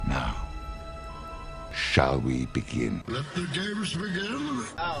shall we begin? Let the games begin.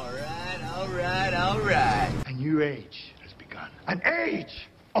 All right. A new age has begun. An age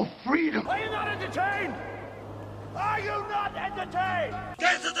of freedom. Are you not entertained? Are you not entertained?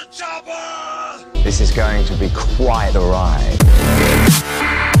 Get to the chopper! This is going to be quite the ride.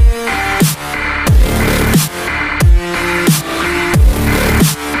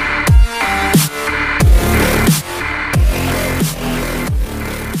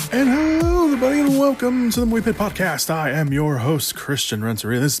 And hello, everybody, and welcome to the Movie Pit Podcast. I am your host, Christian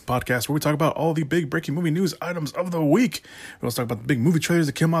Renteria. This is a podcast where we talk about all the big breaking movie news items of the week. We also talk about the big movie trailers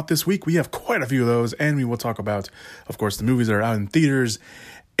that came out this week. We have quite a few of those, and we will talk about, of course, the movies that are out in theaters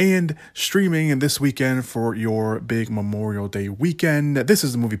and streaming this weekend for your big Memorial Day weekend. This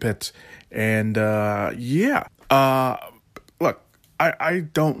is the Movie Pit, and look, I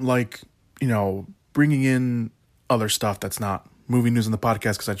don't like, bringing in other stuff that's not movie news on the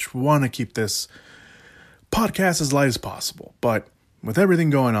podcast because I just want to keep this podcast as light as possible. But with everything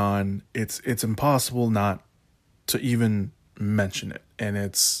going on, it's impossible not to even mention it.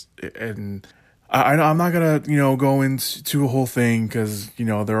 And I'm not gonna go into a whole thing because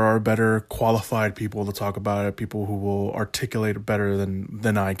there are better qualified people to talk about it, people who will articulate it better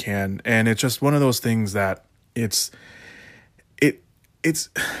than I can. And it's just one of those things that I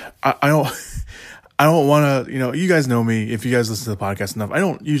don't want to, you guys know me, if you guys listen to the podcast enough, I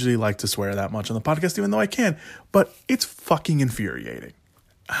don't usually like to swear that much on the podcast, even though I can, but it's fucking infuriating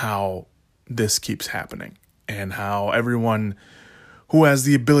how this keeps happening and how everyone who has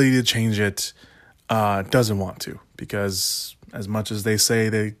the ability to change it doesn't want to, because as much as they say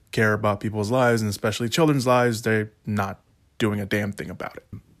they care about people's lives and especially children's lives, they're not doing a damn thing about it.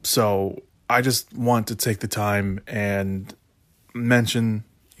 So I just want to take the time and mention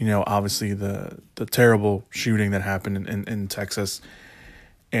obviously the terrible shooting that happened in Texas,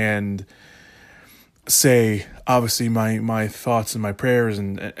 and say, obviously, my thoughts and my prayers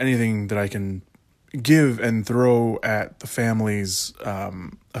and anything that I can give and throw at the families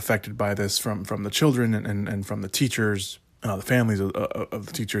affected by this, from the children and from the teachers, the families of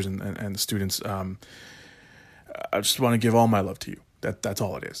the teachers and the students. I just want to give all my love to you. That's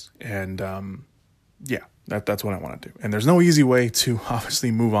all it is. And That's what I want to do. And there's no easy way to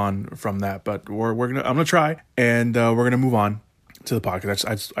obviously move on from that, but I'm gonna try, and we're gonna move on to the podcast.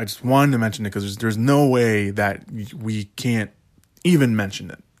 I just wanted to mention it because there's no way that we can't even mention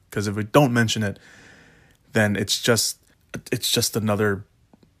it, because if we don't mention it, then it's just another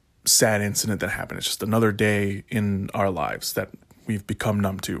sad incident that happened. It's just another day in our lives that we've become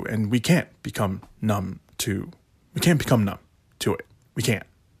numb to, and we can't become numb to. We can't become numb to it. We can't,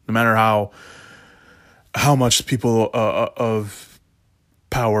 no matter how much people of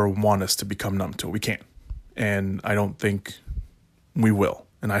power want us to become numb to it. We can't. And I don't think we will.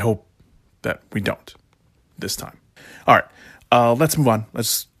 And I hope that we don't this time. All right. Let's move on.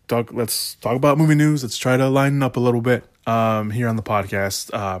 Let's talk about movie news. Let's try to line up a little bit here on the podcast.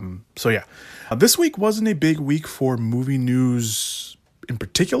 This week wasn't a big week for movie news in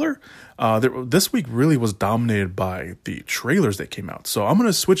particular. This week really was dominated by the trailers that came out. So I'm going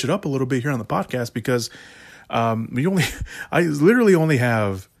to switch it up a little bit here on the podcast, because I literally only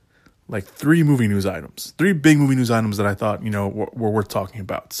have like three big movie news items that I thought, were worth talking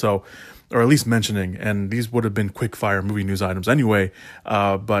about. So, or at least mentioning, and these would have been quick fire movie news items anyway.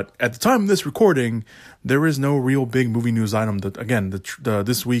 But at the time of this recording, there is no real big movie news item. That, again,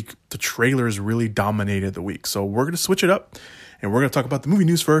 this week, the trailers really dominated the week. So we're going to switch it up, and we're going to talk about the movie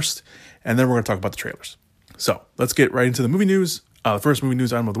news first, and then we're going to talk about the trailers. So let's get right into the movie news. The first movie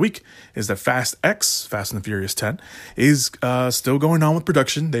news item of the week is that Fast and the Furious 10, is still going on with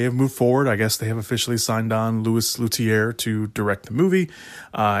production. They have moved forward. I guess they have officially signed on Louis Leterrier to direct the movie,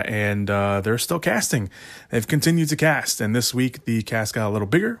 and they're still casting. They've continued to cast, and this week the cast got a little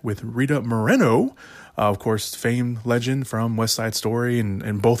bigger with Rita Moreno, of course, famed legend from West Side Story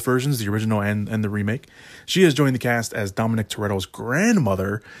in both versions, the original and the remake. She has joined the cast as Dominic Toretto's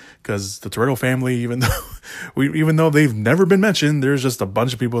grandmother, because the Toretto family, even though they've never been mentioned, there's just a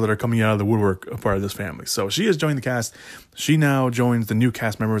bunch of people that are coming out of the woodwork a part of this family. So she has joined the cast. She now joins the new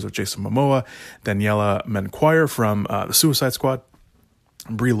cast members of Jason Momoa, Daniela Menquire from the Suicide Squad,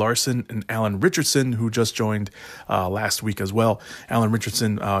 Brie Larson, and Alan Richardson, who just joined last week as well. Alan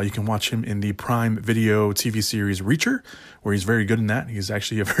Richardson, you can watch him in the Prime Video TV series Reacher, where he's very good in that. He's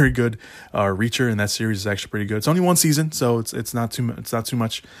actually a very good Reacher, and that series is actually pretty good. It's only one season, so it's not too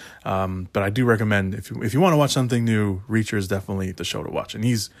much. But I do recommend, if you want to watch something new, Reacher is definitely the show to watch, and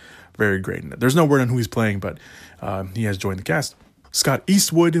he's very great in it. There's no word on who he's playing, but he has joined the cast. Scott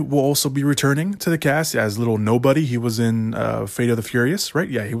Eastwood will also be returning to the cast as Little Nobody. He was in Fate of the Furious, right?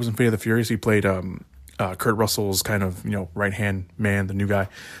 Yeah, he was in Fate of the Furious. He played Kurt Russell's kind of, right-hand man, the new guy.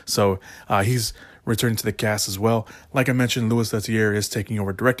 So he's returning to the cast as well. Like I mentioned, Louis Leterrier is taking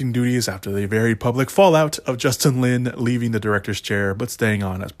over directing duties after the very public fallout of Justin Lin leaving the director's chair, but staying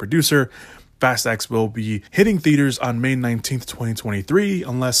on as producer. Fast X will be hitting theaters on May 19th, 2023,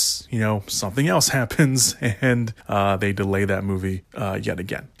 unless, something else happens and they delay that movie yet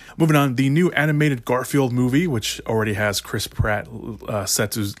again. Moving on, the new animated Garfield movie, which already has Chris Pratt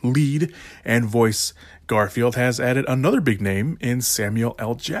set to lead and voice Garfield, has added another big name in Samuel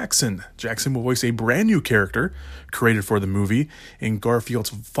L. Jackson. Jackson will voice a brand new character created for the movie in Garfield's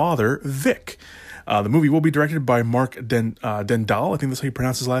father, Vic. The movie will be directed by Mark Dendal. I think that's how you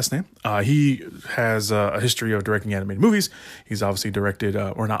pronounce his last name. He has a history of directing animated movies. He's obviously directed,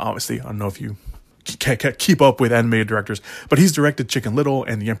 or not obviously, I don't know if you can't keep up with animated directors, but he's directed Chicken Little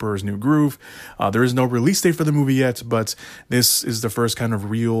and The Emperor's New Groove. There is no release date for the movie yet, but this is the first kind of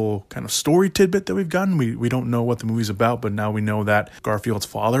real kind of story tidbit that we've gotten. We don't know what the movie's about, but now we know that Garfield's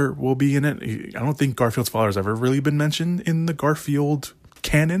father will be in it. I don't think Garfield's father has ever really been mentioned in the Garfield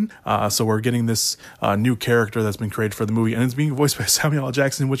canon. So we're getting this new character that's been created for the movie, and it's being voiced by Samuel L.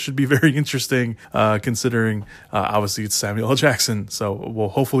 Jackson, which should be very interesting considering obviously it's Samuel L. Jackson. So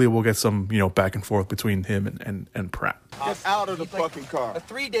hopefully we'll get some back and forth between him and Pratt. Get out of the fucking car. A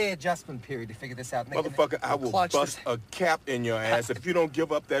 3-day adjustment period to figure this out. Motherfucker, I will bust a cap in your ass if you don't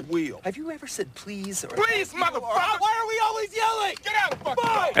give up that wheel. Have you ever said please? Please, motherfucker! Why are we always yelling? Get out of the fucking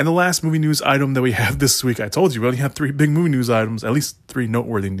car! And the last movie news item that we have this week, I told you we only have 3 big movie news items, at least 3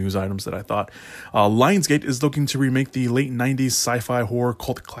 noteworthy news items that I thought. Lionsgate is looking to remake the late 90s sci-fi horror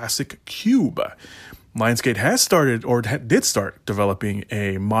cult classic Cube. Lionsgate has started, or did start, developing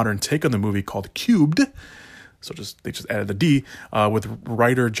a modern take on the movie called Cubed. So they just added the D, with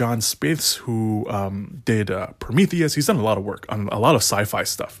writer John Spaeths, who did Prometheus. He's done a lot of work on a lot of sci-fi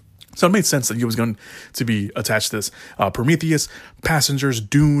stuff. So it made sense that he was going to be attached to this. Prometheus, Passengers,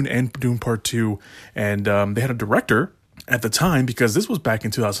 Dune, and Dune Part 2. And they had a director at the time, because this was back in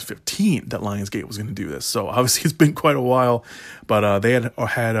 2015 that Lionsgate was going to do this. So obviously it's been quite a while, but they had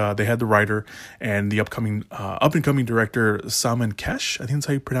the writer and the up and coming director, Salman Kesh. I think that's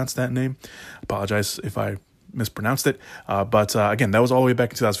how you pronounce that name. Apologize if I mispronounced it. But again, that was all the way back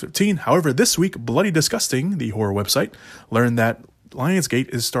in 2015. However, this week, Bloody Disgusting, the horror website, learned that Lionsgate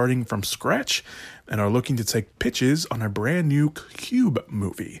is starting from scratch and are looking to take pitches on a brand new Cube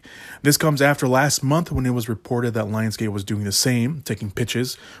movie. This comes after last month when it was reported that Lionsgate was doing the same, taking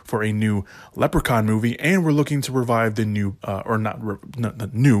pitches for a new Leprechaun movie, and were looking to revive the new,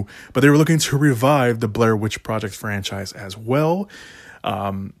 not new, but they were looking to revive the Blair Witch Project franchise as well.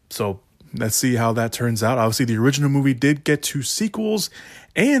 So let's see how that turns out. Obviously, the original movie did get 2 sequels,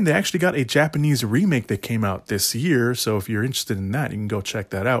 and they actually got a Japanese remake that came out this year. So if you're interested in that, you can go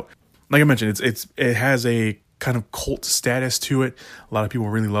check that out. Like I mentioned, it has a kind of cult status to it. A lot of people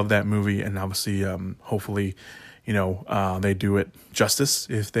really love that movie, and obviously, hopefully, they do it justice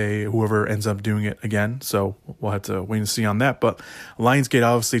if whoever ends up doing it again. So we'll have to wait and see on that. But Lionsgate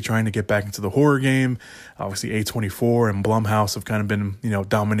obviously trying to get back into the horror game. Obviously, A24 and Blumhouse have kind of been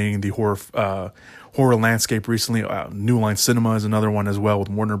dominating the horror landscape recently. New Line Cinema is another one as well with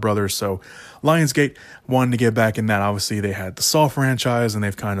Warner Brothers. So Lionsgate wanted to get back in that. Obviously, they had the Saw franchise, and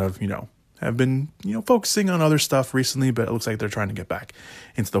they've kind of have been focusing on other stuff recently, but it looks like they're trying to get back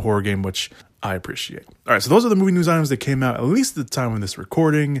into the horror game, which I appreciate. All right, so those are the movie news items that came out, at least at the time of this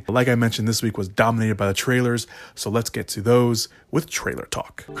recording. Like I mentioned, this week was dominated by the trailers, so let's get to those with Trailer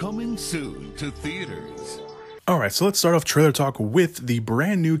Talk. Coming soon to theaters. All right, so let's start off Trailer Talk with the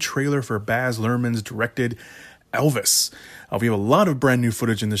brand new trailer for Baz Luhrmann's directed Elvis. We have a lot of brand new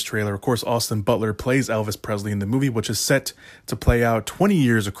footage in this trailer. Of course, Austin Butler plays Elvis Presley in the movie, which is set to play out 20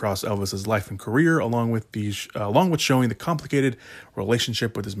 years across Elvis's life and career, along with showing the complicated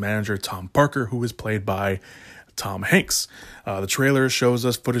relationship with his manager, Tom Parker, who is played by Tom Hanks. The trailer shows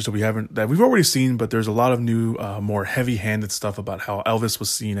us footage that we've already seen, but there's a lot of new, more heavy-handed stuff about how Elvis was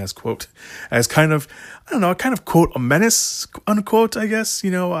seen as quote, a menace, unquote, I guess,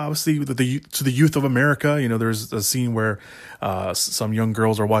 obviously to the youth of America. There's a scene where some young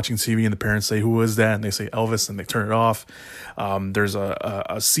girls are watching TV and the parents say, "Who is that?" And they say Elvis, and they turn it off. There's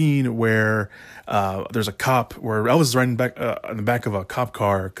a scene where there's a cop where Elvis is riding back in the back of a cop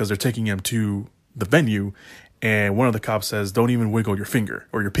car because they're taking him to the venue. And one of the cops says, "Don't even wiggle your finger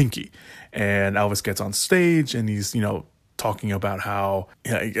or your pinky." And Elvis gets on stage and he's, talking about how,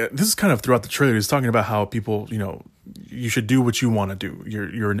 this is kind of throughout the trailer. He's talking about how people, you should do what you want to do.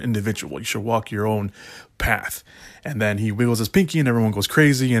 You're an individual. You should walk your own path. And then he wiggles his pinky and everyone goes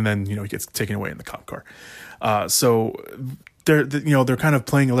crazy. And then, he gets taken away in the cop car. So they're kind of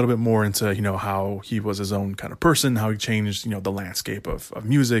playing a little bit more into, how he was his own kind of person, how he changed, the landscape of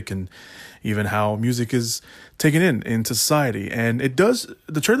music, and even how music is taken into society. And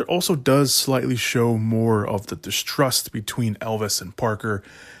the trailer also does slightly show more of the distrust between Elvis and Parker,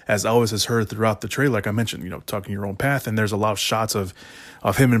 as Elvis is heard throughout the trailer, like I mentioned, talking your own path. And there's a lot of shots of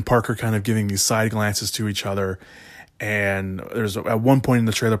him and Parker kind of giving these side glances to each other. And there's at one point in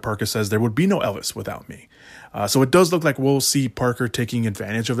the trailer, Parker says, "There would be no Elvis without me." So it does look like we'll see Parker taking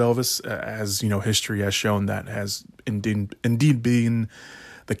advantage of Elvis, as history has shown that has indeed been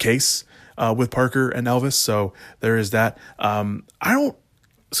the case with Parker and Elvis. So there is that.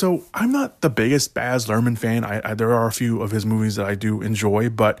 So I'm not the biggest Baz Luhrmann fan. There are a few of his movies that I do enjoy,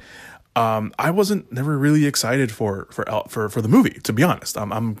 but I wasn't never really excited for the movie, to be honest.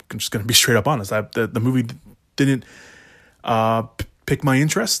 I'm just going to be straight up honest. The movie didn't pick my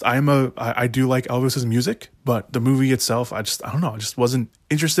interest. I do like Elvis's music, but the movie itself, I don't know, I just wasn't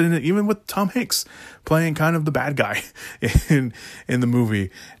interested in it, even with Tom Hanks playing kind of the bad guy in the movie.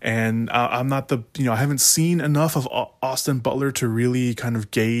 And I'm not I haven't seen enough of Austin Butler to really kind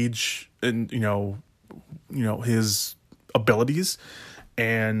of gauge and his abilities.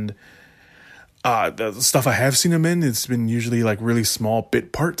 And the stuff I have seen him in, it's been usually like really small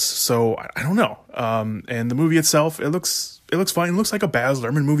bit parts. So I don't know. And the movie itself, it looks fine. It looks like a Baz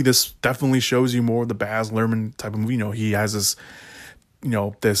Luhrmann movie. This definitely shows you more of the Baz Luhrmann type of movie. He has this,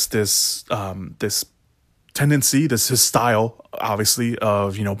 this tendency, his style, obviously,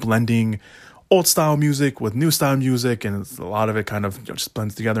 of, blending old style music with new style music, and a lot of it kind of just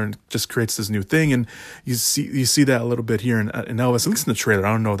blends together and just creates this new thing. And you see that a little bit here in Elvis, at least in the trailer.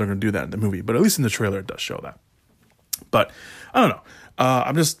 I don't know if they're going to do that in the movie, but at least in the trailer it does show that. But I don't know.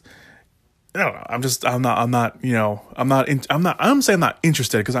 I'm saying I'm not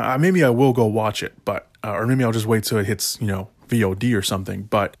interested, because maybe I will go watch it, but or maybe I'll just wait till it hits VOD or something.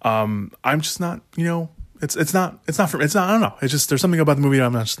 But I'm just not It's not for me. I don't know. It's just, there's something about the movie that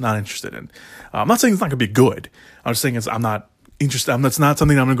I'm just not interested in. I'm not saying it's not going to be good. I'm just saying I'm not interested. It's not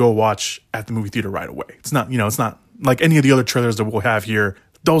something I'm going to go watch at the movie theater right away. It's not, it's not like any of the other trailers that we'll have here.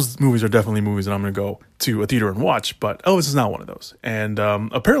 Those movies are definitely movies that I'm going to go to a theater and watch, but Elvis is not one of those. And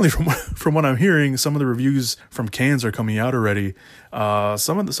apparently, from what I'm hearing, some of the reviews from Cannes are coming out already.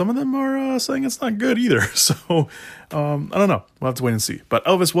 Some of them are saying it's not good either. So I don't know. We'll have to wait and see. But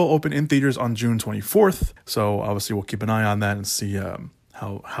Elvis will open in theaters on June 24th. So obviously, we'll keep an eye on that and see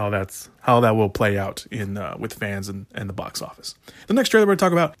how that will play out with fans and the box office. The next trailer we're going to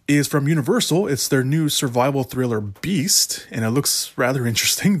talk about is from Universal. It's their new survival thriller Beast, and it looks rather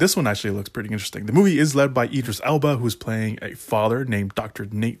interesting. This one actually looks pretty interesting. The movie is led by Idris Elba, who's playing a father named Dr.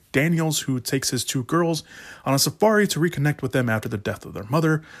 Nate Daniels, who takes his two girls on a safari to reconnect with them after the death of their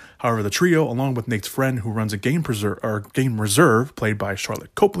mother. However, the trio, along with Nate's friend who runs a game reserve, played by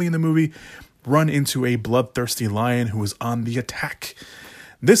Charlotte Copley in the movie, run into a bloodthirsty lion who is on the attack.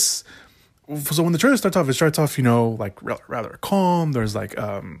 So when the trailer starts off, like rather calm. There's like,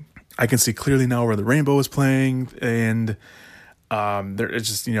 I can see clearly now where the rainbow is playing, and it's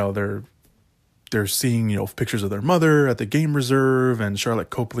just, they're seeing, pictures of their mother at the game reserve, and Charlotte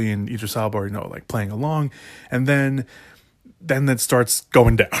Copley and Idris Elba are, like playing along, and then it starts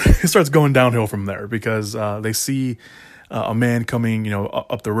going down. It starts going downhill from there, because they see a man coming,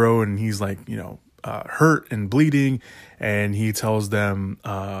 up the road, and he's like, hurt and bleeding, and he tells them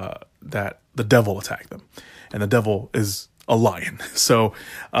that the devil attacked them, and the devil is a lion. So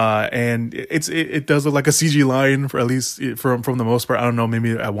and it does look like a CG lion, for at least from the most part. I don't know,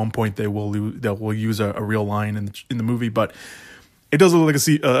 maybe at one point they will use a real lion in the movie, but it does look like a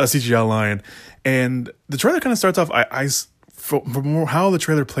CGI lion. And the trailer kind of starts off, from how the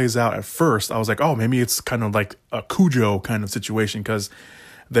trailer plays out at first, I was like, oh, maybe it's kind of like a Cujo kind of situation, because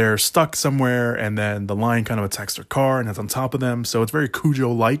they're stuck somewhere, and then the lion kind of attacks their car and it's on top of them. So it's very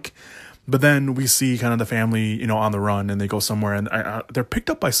Cujo-like. But then we see kind of the family, on the run, and they go somewhere, and they're picked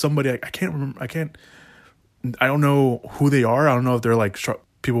up by somebody. I can't remember. I don't know who they are. I don't know if they're like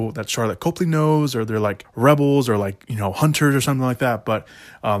people that Charlotte Copley knows, or they're like rebels, or like, hunters or something like that. But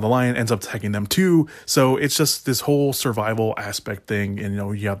the lion ends up attacking them too. So it's just this whole survival aspect thing. And,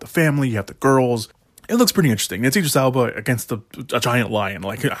 you have the family, you have the girls. It looks pretty interesting. It's Idris Elba against a giant lion.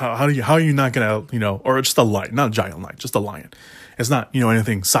 Like, how are you not gonna, or just a lion, not a giant lion, just a lion. It's not,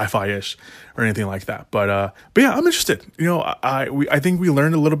 anything sci-fi-ish or anything like that. But yeah, I'm interested. I think we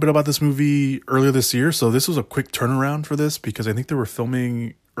learned a little bit about this movie earlier this year. So this was a quick turnaround for this, because I think they were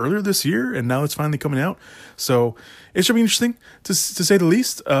filming earlier this year, and now it's finally coming out. So it should be interesting to say the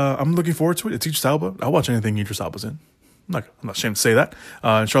least. I'm looking forward to it. It's Idris Elba. I'll watch anything Idris Elba's in. I'm not ashamed to say that.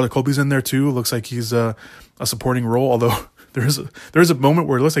 And Charlotte Copley's in there too. It looks like he's a supporting role, although there's a moment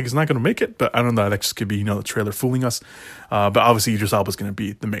where it looks like he's not going to make it, but I don't know. That just could be, the trailer fooling us. But obviously Idris Elba is going to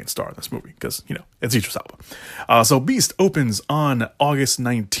be the main star in this movie because, it's Idris Elba. So Beast opens on August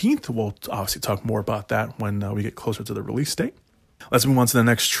 19th. We'll obviously talk more about that when we get closer to the release date. Let's move on to the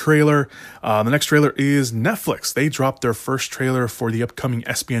next trailer. The next trailer is Netflix. They dropped their first trailer for the upcoming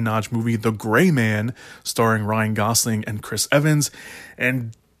espionage movie, The Gray Man, starring Ryan Gosling and Chris Evans.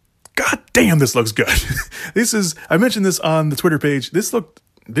 And god damn, this looks good. I mentioned this on the Twitter page. This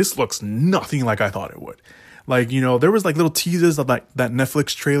looks nothing like I thought it would. Like, there was like little teases of like that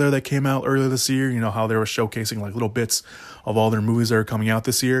Netflix trailer that came out earlier this year, how they were showcasing like little bits of all their movies that are coming out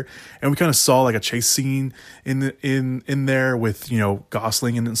this year. And we kind of saw like a chase scene in there with,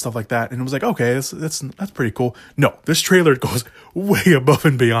 Gosling and stuff like that. And it was like, okay, that's pretty cool. No, this trailer goes way above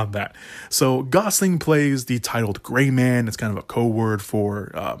and beyond that. So Gosling plays the titled Gray Man. It's kind of a code word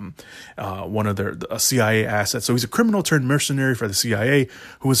for one of a CIA assets. So he's a criminal turned mercenary for the CIA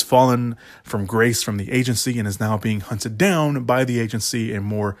who has fallen from grace from the agency and is now being hunted down by the agency, and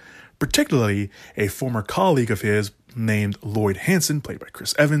more particularly a former colleague of his named Lloyd Hansen, played by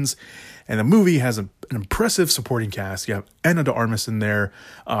Chris Evans. And the movie has an impressive supporting cast. You have Anna de Armas in there.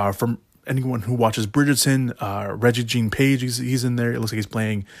 From anyone who watches Bridgerton, Reggie Jean Page, he's in there. It looks like he's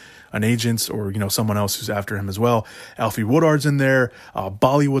playing an agent or, someone else who's after him as well. Alfie Woodard's in there.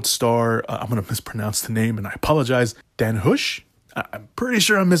 Bollywood star, I'm going to mispronounce the name and I apologize, Dan Hush. I'm pretty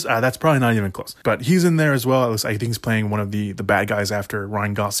sure that's probably not even close. But he's in there as well. I think he's playing one of the bad guys after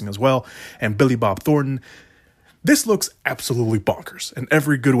Ryan Gosling as well. And Billy Bob Thornton. This looks absolutely bonkers in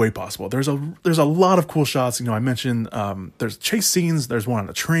every good way possible. There's a lot of cool shots. I mentioned there's chase scenes. There's one on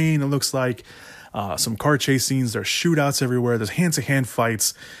a train, it looks like. Some car chase scenes. There's shootouts everywhere. There's hand-to-hand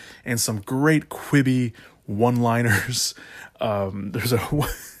fights. And some great quibby one-liners. There's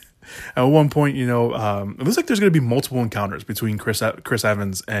at one point, it looks like there's going to be multiple encounters between Chris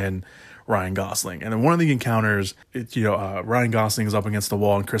Evans and Ryan Gosling. And then one of the encounters, Ryan Gosling is up against the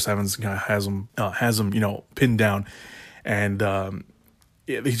wall and Chris Evans kind of has him, pinned down. And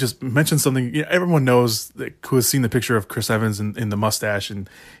he just mentioned something. Everyone knows who has seen the picture of Chris Evans in the mustache, and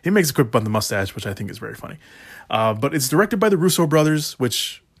he makes a quip about the mustache, which I think is very funny. But it's directed by the Russo brothers,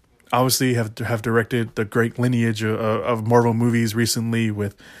 which obviously have directed the great lineage of Marvel movies recently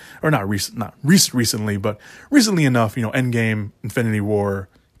recently, but recently enough, Endgame, Infinity War,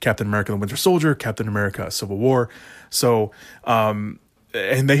 Captain America: The Winter Soldier, Captain America: Civil War. So, and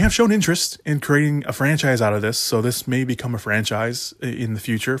they have shown interest in creating a franchise out of this. So this may become a franchise in the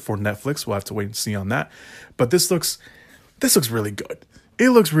future for Netflix. We'll have to wait and see on that. But this looks really good. It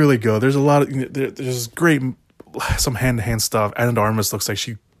looks really good. There's a lot of, there's great, some hand-to-hand stuff. Anna de Armas looks like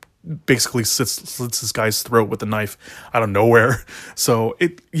she basically slits this guy's throat with a knife out of nowhere. So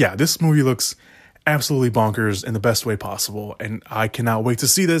this movie looks absolutely bonkers in the best way possible, and I cannot wait to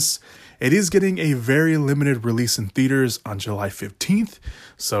see this. It is getting a very limited release in theaters on July 15th,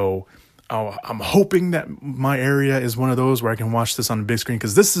 so I'm hoping that my area is one of those where I can watch this on the big screen,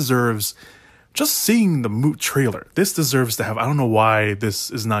 because this deserves, just seeing the trailer, this deserves to have, I don't know why this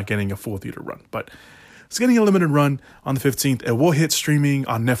is not getting a full theater run, but it's getting a limited run on the 15th. It will hit streaming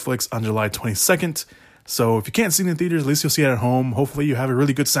on Netflix on July 22nd. So if you can't see it in theaters, at least you'll see it at home. Hopefully you have a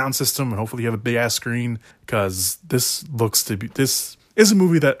really good sound system, and hopefully you have a big ass screen, because this is a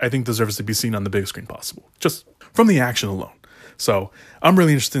movie that I think deserves to be seen on the biggest screen possible, just from the action alone. So I'm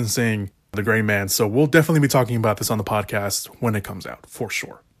really interested in seeing The Gray Man. So we'll definitely be talking about this on the podcast when it comes out, for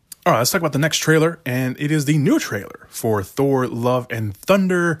sure. All right, let's talk about the next trailer, and it is the new trailer for Thor: Love and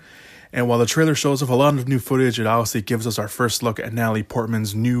Thunder. And while the trailer shows off a lot of new footage, it obviously gives us our first look at Natalie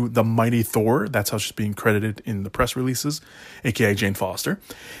Portman's new The Mighty Thor. That's how she's being credited in the press releases, aka Jane Foster.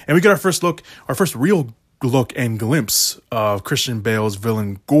 And we get our first real look and glimpse of Christian Bale's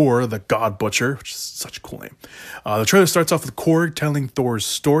villain Gore, the God Butcher, which is such a cool name. The trailer starts off with Korg telling Thor's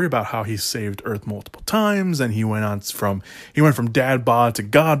story about how he saved Earth multiple times, and he went from dad bod to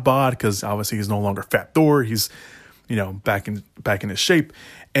God bod, because obviously he's no longer Fat Thor. He's back in his shape,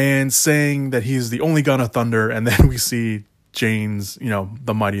 and saying that he's the only god of thunder. And then we see Jane's,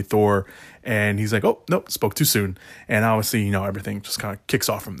 the Mighty Thor, and he's like, oh, nope, spoke too soon. And obviously, everything just kind of kicks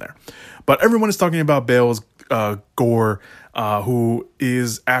off from there. But everyone is talking about Bale's Gore, who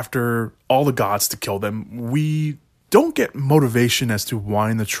is after all the gods to kill them. We don't get motivation as to why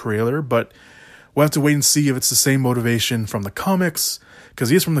in the trailer, but we'll have to wait and see if it's the same motivation from the comics, because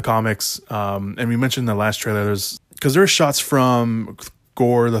he is from the comics. And we mentioned in the last trailer, there are shots from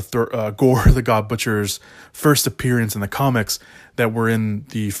Gore the God Butcher's first appearance in the comics that were in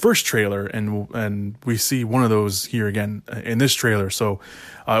the first trailer, and we see one of those here again in this trailer. So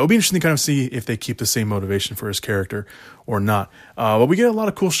it'll be interesting to kind of see if they keep the same motivation for his character or not. But we get a lot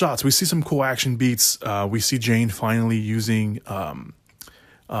of cool shots. We see some cool action beats. We see Jane finally using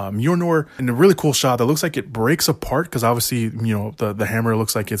Mjolnir in a really cool shot that looks like it breaks apart, because obviously, the hammer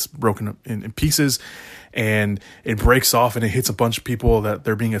looks like it's broken in pieces, and it breaks off and it hits a bunch of people that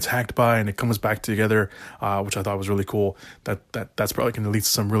they're being attacked by, and it comes back together, which I thought was really cool. That's probably going to lead to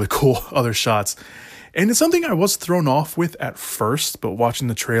some really cool other shots. And it's something I was thrown off with at first, but watching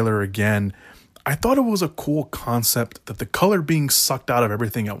the trailer again, I thought it was a cool concept that the color being sucked out of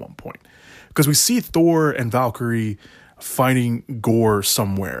everything at one point, because we see Thor and Valkyrie fighting Gore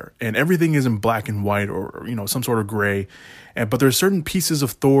somewhere, and everything is in black and white, or some sort of gray, but there's certain pieces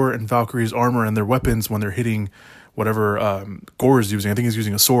of Thor and Valkyrie's armor and their weapons when they're hitting whatever Gore is using. I think he's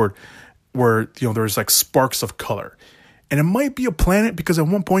using a sword, where there's like sparks of color. And it might be a planet, because at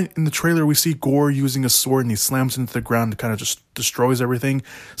one point in the trailer we see Gore using a sword and he slams into the ground and kind of just destroys everything.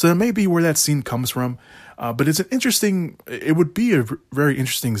 So that may be where that scene comes from. But it would be a very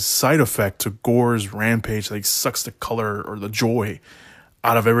interesting side effect to Gore's rampage that he sucks the color or the joy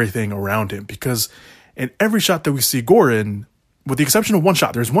out of everything around him. Because in every shot that we see Gore in, with the exception of one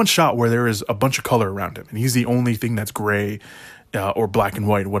shot, there's one shot where there is a bunch of color around him, and he's the only thing that's gray or black and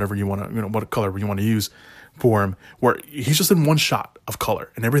white, whatever you want to, what color you want to use for him, where he's just in one shot of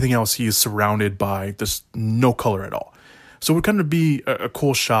color, and everything else he is surrounded by just no color at all. So it would kind of be a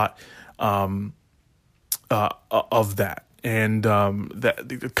cool shot of that, and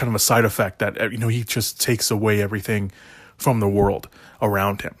that kind of a side effect that he just takes away everything from the world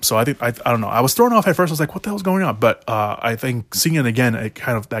around him. So I think I don't know. I was thrown off at first. I was like, "What the hell's going on?" But I think seeing it again,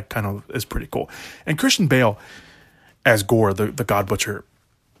 that kind of is pretty cool. And Christian Bale as Gore, the God Butcher,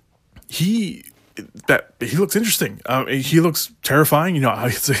 he looks interesting. He looks terrifying.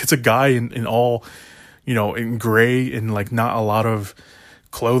 It's a guy in all, in gray, and like not a lot of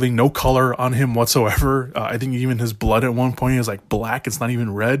clothing, no color on him whatsoever. I think even his blood at one point is like black. It's not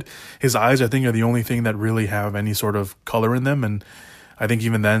even red. His eyes, I think, are the only thing that really have any sort of color in them. And I think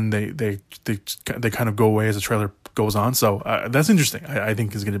even then they kind of go away as the trailer goes on. So that's interesting. I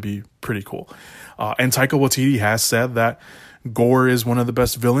think is going to be pretty cool. And Taika Waititi has said that Gore is one of the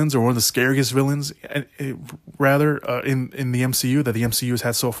best villains, or one of the scariest villains, rather, in the MCU that the MCU has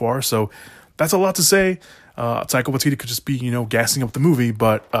had so far. So that's a lot to say. Taika Waititi could just be, gassing up the movie,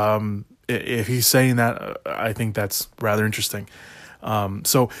 but if he's saying that, I think that's rather interesting.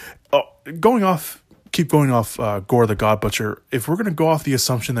 Keep going off Gore the God Butcher. If we're going to go off the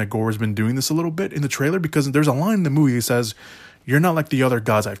assumption that Gore has been doing this a little bit in the trailer, because there's a line in the movie that says, "You're not like the other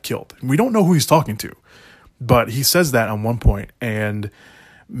gods I've killed." And we don't know who he's talking to, but he says that on one point, and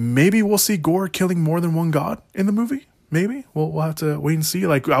maybe we'll see Gore killing more than one god in the movie. Maybe we'll have to wait and see.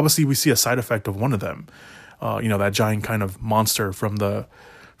 Like, obviously we see a side effect of one of them, that giant kind of monster from the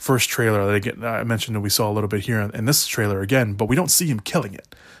first trailer that I mentioned that we saw a little bit here in this trailer again, but we don't see him killing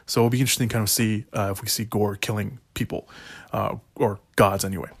it. So it'll be interesting to kind of see if we see Gore killing people or gods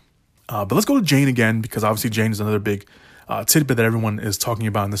anyway. But let's go to Jane again, because obviously Jane is another big tidbit that everyone is talking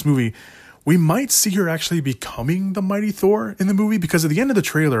about in this movie. We might see her actually becoming the mighty Thor in the movie, because at the end of the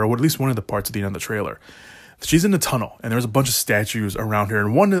trailer, or at least one of the parts at the end of the trailer, she's in the tunnel, and there's a bunch of statues around her,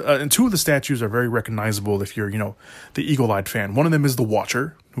 and two of the statues are very recognizable if you're, the eagle-eyed fan. One of them is the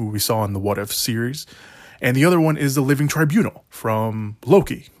Watcher, who we saw in the What If series, and the other one is the Living Tribunal from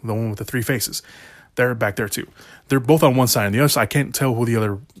Loki, the one with the three faces. They're back there too. They're both on one side, and the other side, I can't tell who the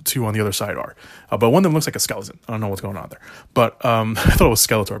other two on the other side are. But one of them looks like a skeleton. I don't know what's going on there. But I thought it was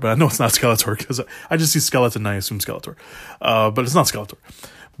Skeletor, but I know it's not Skeletor, because I just see skeleton and I assume Skeletor. But it's not Skeletor.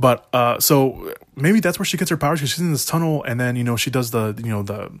 But so maybe that's where she gets her powers, because she's in this tunnel, and then she does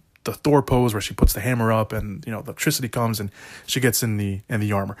the Thor pose where she puts the hammer up, and the electricity comes and she gets in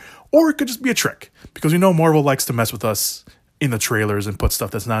the armor. Or it could just be a trick, because we know Marvel likes to mess with us in the trailers and put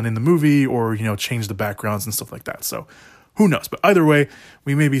stuff that's not in the movie, or change the backgrounds and stuff like that. So who knows? But either way,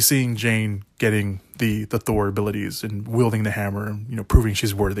 we may be seeing Jane getting the Thor abilities and wielding the hammer, and proving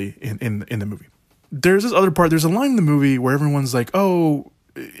she's worthy in the movie. There's this other part. There's a line in the movie where everyone's like, "Oh,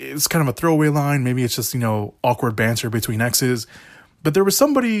 it's kind of a throwaway line. Maybe it's just, awkward banter between exes." But there was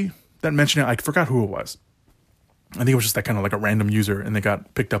somebody that mentioned it. I forgot who it was. I think it was just that kind of like a random user, and they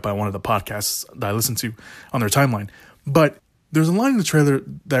got picked up by one of the podcasts that I listened to on their timeline. But there's a line in the trailer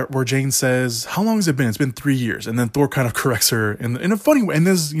where Jane says, "How long has it been?" It's been 3 years. And then Thor kind of corrects her in a funny way. And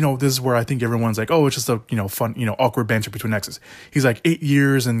this is where I think everyone's like, "Oh, it's just a, fun, awkward banter between exes." He's like 8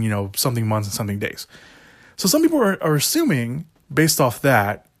 years and, something months and something days. So some people are assuming based off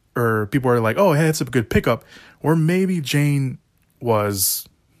that, or people are like, oh, hey, it's a good pickup, or maybe Jane was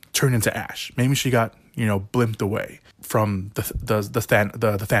turned into ash. Maybe she got, blimped away from the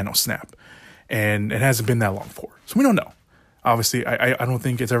Thanos snap, and it hasn't been that long for her. So we don't know. Obviously, I don't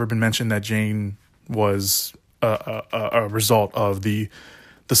think it's ever been mentioned that Jane was a result of the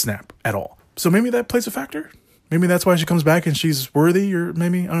snap at all. So maybe that plays a factor. Maybe that's why she comes back and she's worthy, or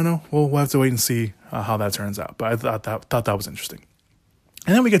maybe, I don't know. We'll have to wait and see how that turns out. But I thought that was interesting.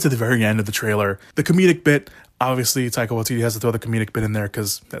 And then we get to the very end of the trailer. The comedic bit, obviously Taika Waititi has to throw the comedic bit in there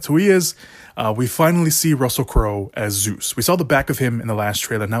because that's who he is. We finally see Russell Crowe as Zeus. We saw the back of him in the last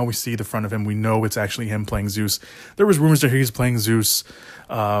trailer. Now we see the front of him. We know it's actually him playing Zeus. There was rumors that he's playing Zeus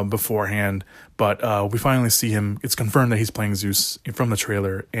beforehand, but we finally see him. It's confirmed that he's playing Zeus from the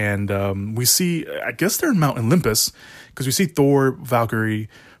trailer. And we see, I guess they're in Mount Olympus, because we see Thor, Valkyrie,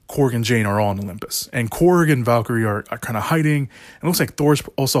 Korg and Jane are all on Olympus. And Korg and Valkyrie are kind of hiding. It looks like Thor's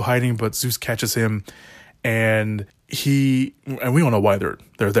also hiding, but Zeus catches him. And we don't know why they're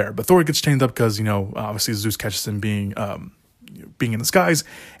there. But Thor gets chained up because, obviously Zeus catches him being in the skies.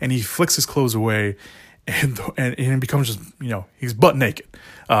 And he flicks his clothes away. And it becomes just, he's butt naked.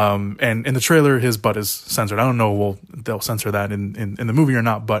 And in the trailer, his butt is censored. I don't know if they'll censor that in the movie or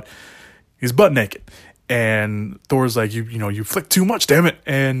not. But he's butt naked. And Thor's like, you flick too much, damn it.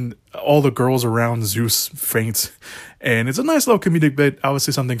 And all the girls around Zeus faint. And it's a nice little comedic bit.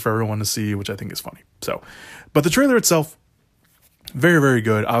 Obviously something for everyone to see, which I think is funny. So, but the trailer itself, very, very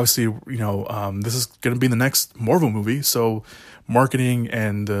good. Obviously, this is going to be the next Marvel movie. So marketing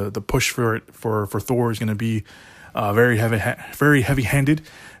and the push for Thor is going to be very heavy-handed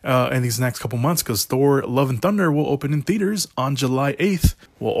in these next couple months, because Thor Love and Thunder will open in theaters on July 8th.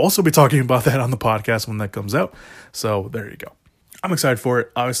 We'll also be talking about that on the podcast when that comes out. So there you go. I'm excited for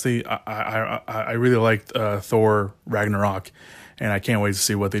it. Obviously, I really liked Thor Ragnarok, and I can't wait to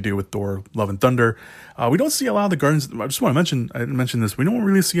see what they do with Thor Love and Thunder. We don't see a lot of the Guardians. I just want to mention this. We don't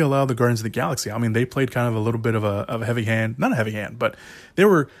really see a lot of the Guardians of the Galaxy. I mean, they played kind of a little bit of a heavy hand. Not a heavy hand, but they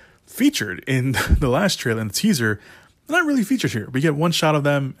were featured in the last trailer, in the teaser. They're not really featured here. We get one shot of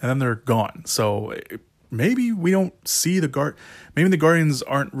them and then they're gone. So maybe we don't see maybe the Guardians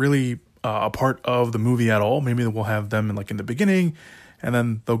aren't really a part of the movie at all. Maybe we'll have them in the beginning and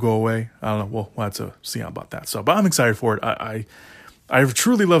then they'll go away. I don't know. We'll have to see about that. So, but I'm excited for it. I've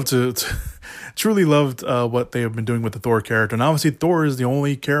truly loved what they have been doing with the Thor character. And obviously Thor is the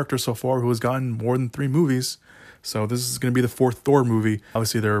only character so far who has gotten more than 3 movies. So this is going to be the 4th Thor movie.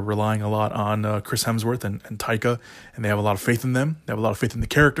 Obviously, they're relying a lot on Chris Hemsworth and Taika, and they have a lot of faith in them. They have a lot of faith in the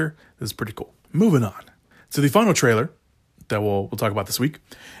character. This is pretty cool. Moving on to the final trailer that we'll talk about this week.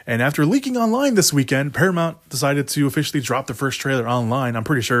 And after leaking online this weekend, Paramount decided to officially drop the first trailer online. I'm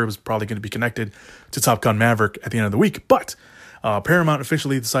pretty sure it was probably going to be connected to Top Gun Maverick at the end of the week. But Paramount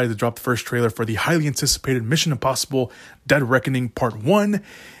officially decided to drop the first trailer for the highly anticipated Mission Impossible Dead Reckoning Part 1.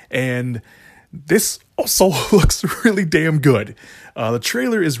 And this also looks really damn good. The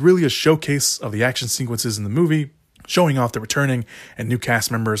trailer is really a showcase of the action sequences in the movie, showing off the returning and new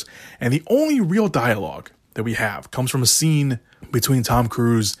cast members. And the only real dialogue that we have comes from a scene between Tom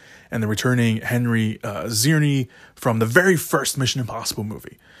Cruise and the returning Henry Czerny from the very first Mission Impossible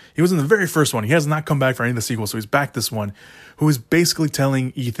movie. He was in the very first one. He has not come back for any of the sequels, so he's back this one, who is basically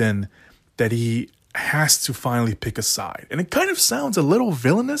telling Ethan that he has to finally pick a side. And it kind of sounds a little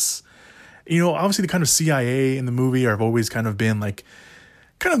villainous. Obviously the kind of CIA in the movie have always kind of been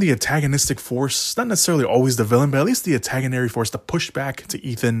kind of the antagonistic force, not necessarily always the villain, but at least the antagonary force to push back to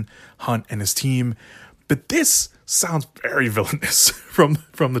Ethan Hunt and his team. But this sounds very villainous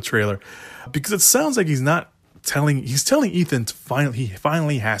from the trailer, because it sounds like he's telling Ethan he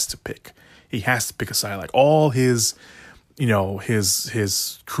finally has to pick. He has to pick a side. Like all his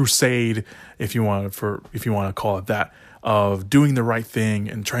crusade, if you want to call it that, of doing the right thing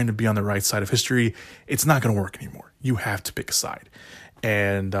and trying to be on the right side of history, it's not going to work anymore. You have to pick a side.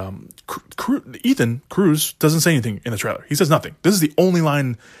 And Ethan Cruz doesn't say anything in the trailer. He says nothing. This is the only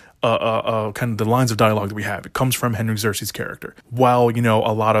line, kind of the lines of dialogue that we have. It comes from Henry Czerny's character, while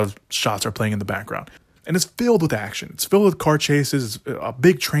a lot of shots are playing in the background. And it's filled with action. It's filled with car chases, a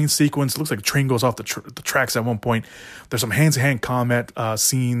big train sequence. It looks like a train goes off the tracks at one point. There's some hand-to-hand combat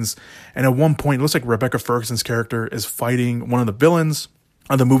scenes. And at one point, it looks like Rebecca Ferguson's character is fighting one of the villains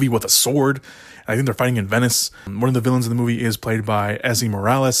of the movie with a sword. I think they're fighting in Venice. One of the villains in the movie is played by Ezzy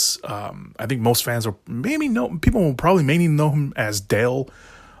Morales. I think most fans people will probably mainly know him as Dale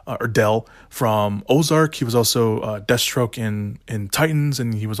or Del from Ozark. He was also Deathstroke in Titans,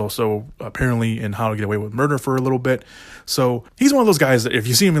 and he was also apparently in How to Get Away with Murder for a little bit. So he's one of those guys that if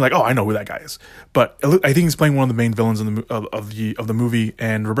you see him, you're like, oh, I know who that guy is. But I think he's playing one of the main villains of the movie,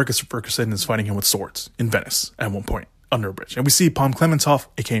 and Rebecca Ferguson is fighting him with swords in Venice at one point under a bridge. And we see Palm Clementov,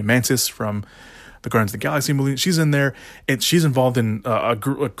 aka Mantis from the Guardians of the Galaxy movie. She's in there, and she's involved in a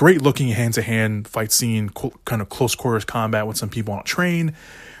great looking hand-to-hand fight scene, kind of close quarters combat with some people on a train.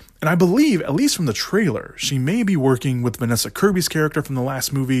 And I believe, at least from the trailer, she may be working with Vanessa Kirby's character from the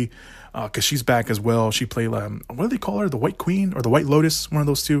last movie, because she's back as well. She played, what do they call her? The White Queen or the White Lotus? One of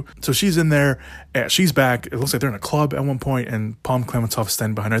those two. So she's in there. She's back. It looks like they're in a club at one point, and Palm Clementov is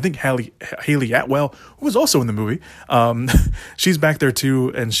standing behind her. I think Haley Atwell, who was also in the movie, she's back there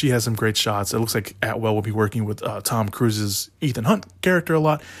too, and she has some great shots. It looks like Atwell will be working with Tom Cruise's Ethan Hunt character a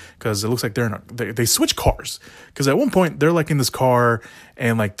lot, because it looks like they switch cars. Because at one point they're like in this car,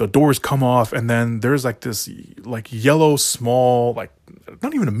 and like the doors come off, and then there's like this like yellow small, like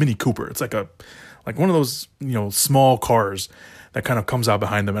not even a Mini Cooper. It's like one of those, small cars that kind of comes out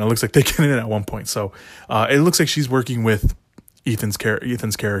behind them, and it looks like they get in it at one point. So it looks like she's working with Ethan's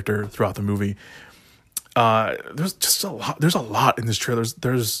character throughout the movie. There's just a lot. There's a lot in this trailer.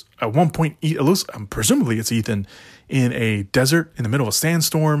 There's at one point, it looks, presumably it's Ethan in a desert in the middle of a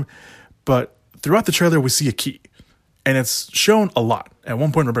sandstorm, but throughout the trailer we see a key, and it's shown a lot. At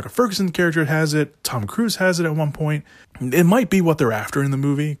one point, Rebecca Ferguson character has it. Tom Cruise has it at one point. It might be what they're after in the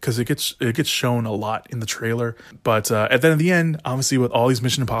movie, because it gets shown a lot in the trailer. But at the end, obviously, with all these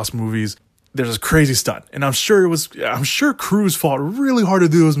Mission Impossible movies, there's this crazy stunt, and I'm sure Cruise fought really hard to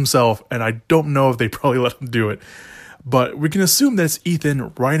do this himself, and I don't know if they probably let him do it. But we can assume that it's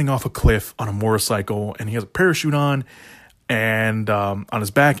Ethan riding off a cliff on a motorcycle, and he has a parachute on, and on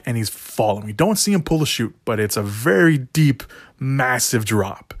his back, and he's falling. We don't see him pull the chute, but it's a very deep, massive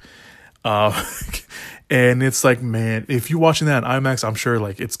drop. And it's like, man, if you're watching that in IMAX, I'm sure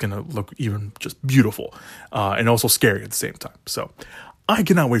like it's gonna look even just beautiful, and also scary at the same time. So I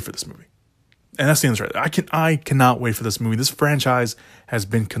cannot wait for this movie. And that's the answer right there. I cannot wait for this movie. This franchise has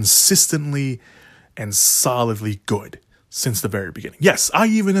been consistently and solidly good since the very beginning. Yes, I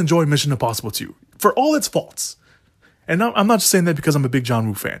even enjoy Mission Impossible 2 for all its faults. And I'm not just saying that because I'm a big John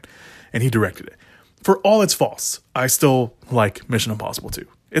Woo fan and he directed it. For all its faults, I still like Mission Impossible 2.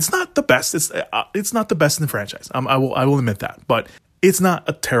 It's not the best. It's not the best in the franchise. I will admit that. But it's not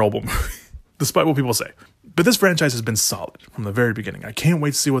a terrible movie, despite what people say. But this franchise has been solid from the very beginning. I can't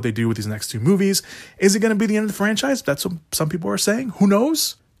wait to see what they do with these next two movies. Is it going to be the end of the franchise? That's what some people are saying. Who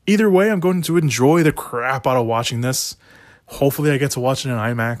knows? Either way, I'm going to enjoy the crap out of watching this. Hopefully I get to watch it in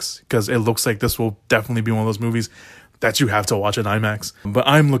IMAX, because it looks like this will definitely be one of those movies that you have to watch in IMAX. But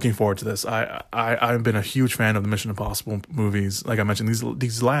I'm looking forward to this. I've been a huge fan of the Mission Impossible movies. Like I mentioned,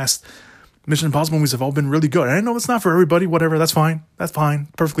 these last Mission Impossible movies have all been really good. And I know it's not for everybody, whatever. That's fine. That's fine.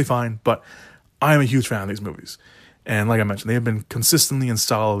 Perfectly fine. But I am a huge fan of these movies. And like I mentioned, they have been consistently and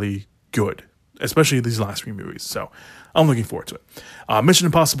solidly good, especially these last three movies. So I'm looking forward to it. Mission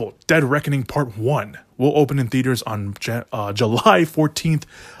Impossible Dead Reckoning Part 1 will open in theaters on July 14th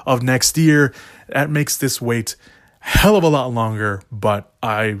of next year. That makes this wait hell of a lot longer, but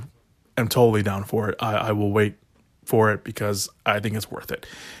I am totally down for it. I will wait for it because I think it's worth it.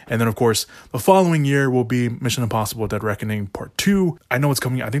 And then, of course, the following year will be Mission Impossible Dead Reckoning Part 2. I know it's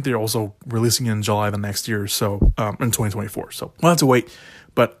coming. I think they're also releasing it in July the next year, so in 2024. So we'll have to wait.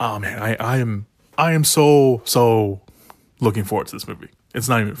 But man, I am so looking forward to this movie. It's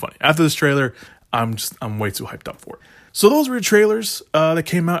not even funny. After this trailer, I'm way too hyped up for it. So those were trailers that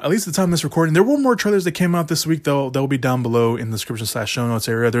came out, at least at the time of this recording. There were more trailers that came out this week, though. They'll be down below in the description/show notes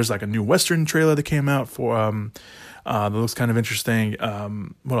area. There's like a new Western trailer that came out for that looks kind of interesting.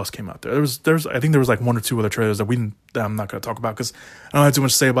 What else came out there? I think there was like one or two other trailers that I'm not going to talk about because I don't have too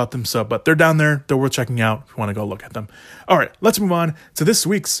much to say about them. So, but they're down there. They're worth checking out if you want to go look at them. All right, let's move on to this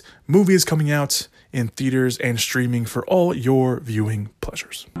week's movies coming out in theaters and streaming for all your viewing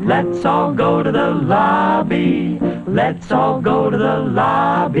pleasures. Let's all go to the lobby. Let's all go to the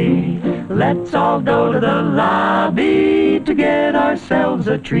lobby. Let's all go to the lobby to get ourselves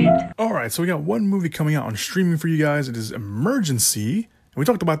a treat. All right, so we got one movie coming out on streaming for you guys. It is Emergency. And we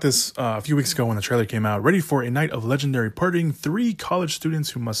talked about this a few weeks ago when the trailer came out. Ready for a night of legendary partying. 3 college students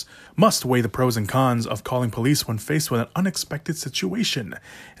who must weigh the pros and cons of calling police when faced with an unexpected situation.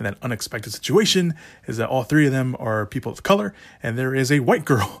 And that unexpected situation is that all 3 of them are people of color, and there is a white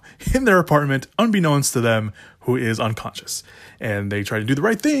girl in their apartment, unbeknownst to them, who is unconscious. And they try to do the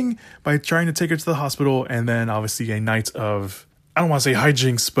right thing by trying to take her to the hospital, and then obviously a night of, I don't want to say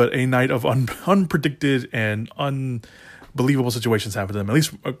hijinks, but a night of unpredicted and believable situations happen to them, at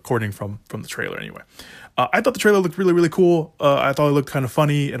least according from the trailer anyway. I thought the trailer looked really, really cool. I thought it looked kind of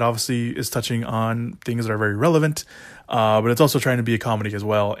funny. It obviously is touching on things that are very relevant, but it's also trying to be a comedy as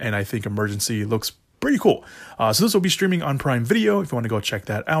well. And I think Emergency looks pretty cool. So this will be streaming on Prime Video if you want to go check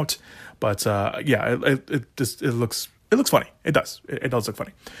that out. But yeah, it looks funny. It does. It does look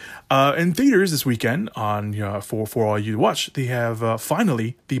funny. In theaters this weekend on for all you to watch, they have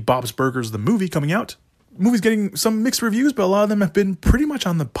finally the Bob's Burgers the movie coming out. Movie's getting some mixed reviews, but a lot of them have been pretty much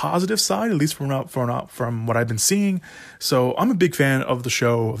on the positive side, at least from what I've been seeing. So I'm a big fan of the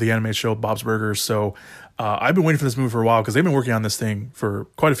show, the animated show Bob's Burgers. So I've been waiting for this movie for a while because they've been working on this thing for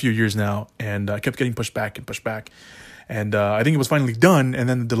quite a few years now, and kept getting pushed back. And I think it was finally done, and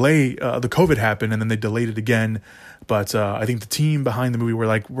then the delay, the COVID happened, and then they delayed it again. But I think the team behind the movie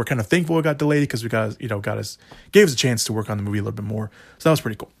we're kind of thankful it got delayed because gave us a chance to work on the movie a little bit more. So that was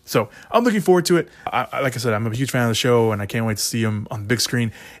pretty cool. So I'm looking forward to it. Like I said, I'm a huge fan of the show, and I can't wait to see them on the big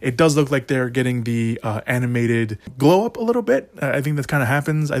screen. It does look like they're getting the animated glow up a little bit. I think that kind of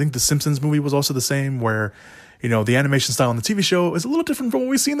happens. I think the Simpsons movie was also the same, where the animation style on the TV show is a little different from what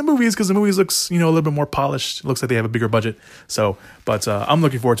we see in the movies because the movies looks, a little bit more polished. It looks like they have a bigger budget. So, but I'm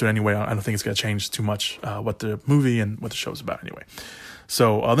looking forward to it anyway. I don't think it's going to change too much what the movie and what the show is about anyway.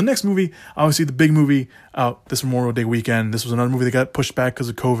 So the next movie, obviously the big movie out this Memorial Day weekend. This was another movie that got pushed back because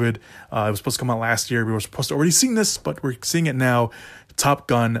of COVID. It was supposed to come out last year. We were supposed to already seen this, but we're seeing it now. Top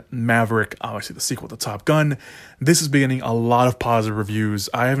Gun Maverick, obviously the sequel to Top Gun. This is getting a lot of positive reviews.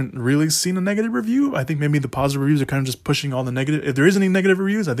 I haven't really seen a negative review. I think maybe the positive reviews are kind of just pushing all the negative. If there is any negative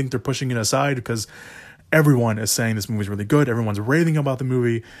reviews, I think they're pushing it aside because everyone is saying this movie is really good. Everyone's raving about the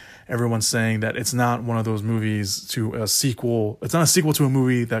movie. Everyone's saying that it's not one of those movies to a sequel. It's not a sequel to a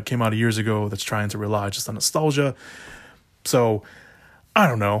movie that came out years ago that's trying to rely just on nostalgia. So I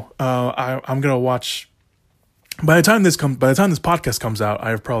don't know. I'm gonna watch. By the time this podcast comes out,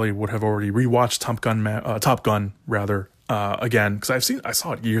 I probably would have already rewatched Top Gun again, because I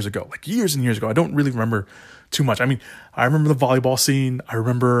saw it years ago, like years and years ago. I don't really remember too much. I mean, I remember the volleyball scene. I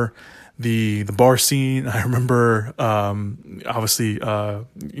remember the bar scene. I remember obviously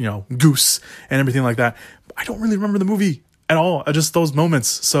Goose and everything like that. I don't really remember the movie at all. Just those moments.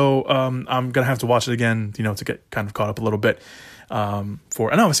 So I'm gonna have to watch it again, to get kind of caught up a little bit. And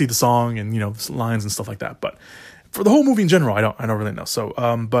obviously the song and lines and stuff like that, but for the whole movie in general, I don't really know. So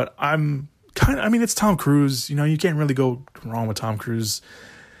but I'm it's Tom Cruise. You can't really go wrong with Tom Cruise,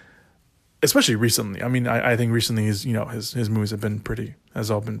 especially recently. I mean, I think recently his movies have been pretty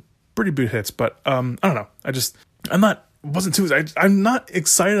big hits. But I don't know. I'm not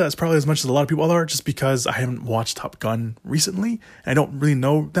excited as probably as much as a lot of people are, just because I haven't watched Top Gun recently. I don't really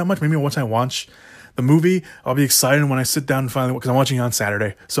know that much. Maybe once I watch the movie, I'll be excited when I sit down and finally, because I'm watching it on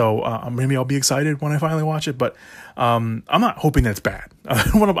Saturday. So maybe I'll be excited when I finally watch it. But I'm not hoping that it's bad.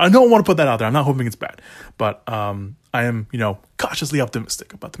 I don't want to put that out there. I'm not hoping it's bad. But I am, cautiously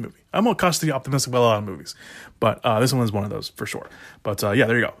optimistic about the movie. I'm more cautiously optimistic about a lot of movies. But this one is one of those for sure. But yeah,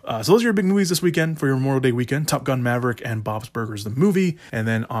 there you go. So those are your big movies this weekend for your Memorial Day weekend. Top Gun Maverick and Bob's Burgers the movie. And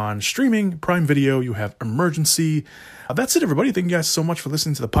then on streaming, Prime Video, you have Emergency. That's it, everybody. Thank you guys so much for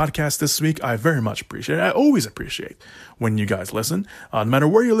listening to the podcast this week. I very much appreciate it. I always appreciate when you guys listen. No matter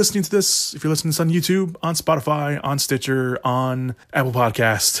where you're listening to this, if you're listening to this on YouTube, on Spotify, on Stitcher, on Apple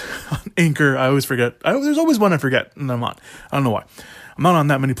Podcast, on Anchor, I always forget. There's always one I forget, and I'm on. I don't know why. I'm not on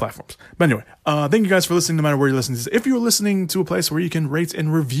that many platforms. But anyway, thank you guys for listening no matter where you're listening to this. If you're listening to a place where you can rate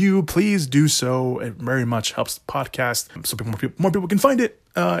and review, please do so. It very much helps the podcast so more people can find it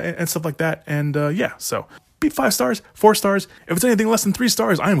and stuff like that. And yeah, so be 5 stars, 4 stars. If it's anything less than 3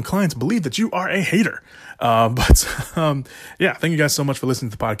 stars, I am inclined to believe that you are a hater. But yeah, thank you guys so much for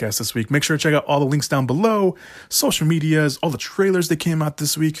listening to the podcast this week. Make sure to check out all the links down below, social medias, all the trailers that came out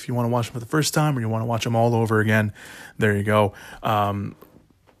this week. If you want to watch them for the first time or you want to watch them all over again, there you go.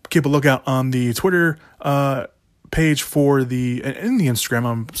 Keep a lookout on the Twitter page and the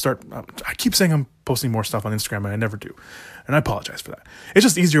Instagram. I keep saying I'm posting more stuff on Instagram, and I never do. And I apologize for that. It's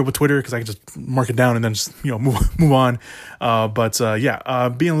just easier with Twitter because I can just mark it down and then just move on. But yeah,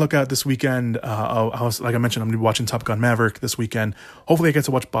 be on the lookout this weekend. Like I mentioned, I'm gonna be watching Top Gun Maverick this weekend. Hopefully, I get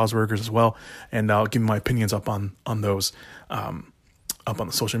to watch Bob's Burgers as well, and I'll give my opinions up on those up on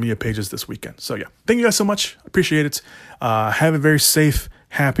the social media pages this weekend. So yeah, thank you guys so much. Appreciate it. Have a very safe,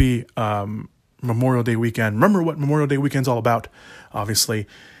 happy Memorial Day weekend. Remember what Memorial Day weekend's all about, obviously,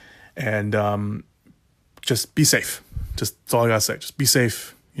 and just be safe. That's all I gotta say. Just be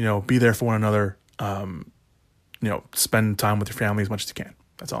safe. Be there for one another. Spend time with your family as much as you can.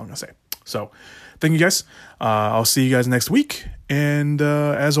 That's all I'm gonna say. So, thank you guys. I'll see you guys next week. And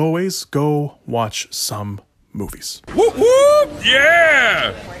as always, go watch some movies. Whoop whoop!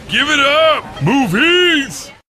 Yeah! Give it up! Movies!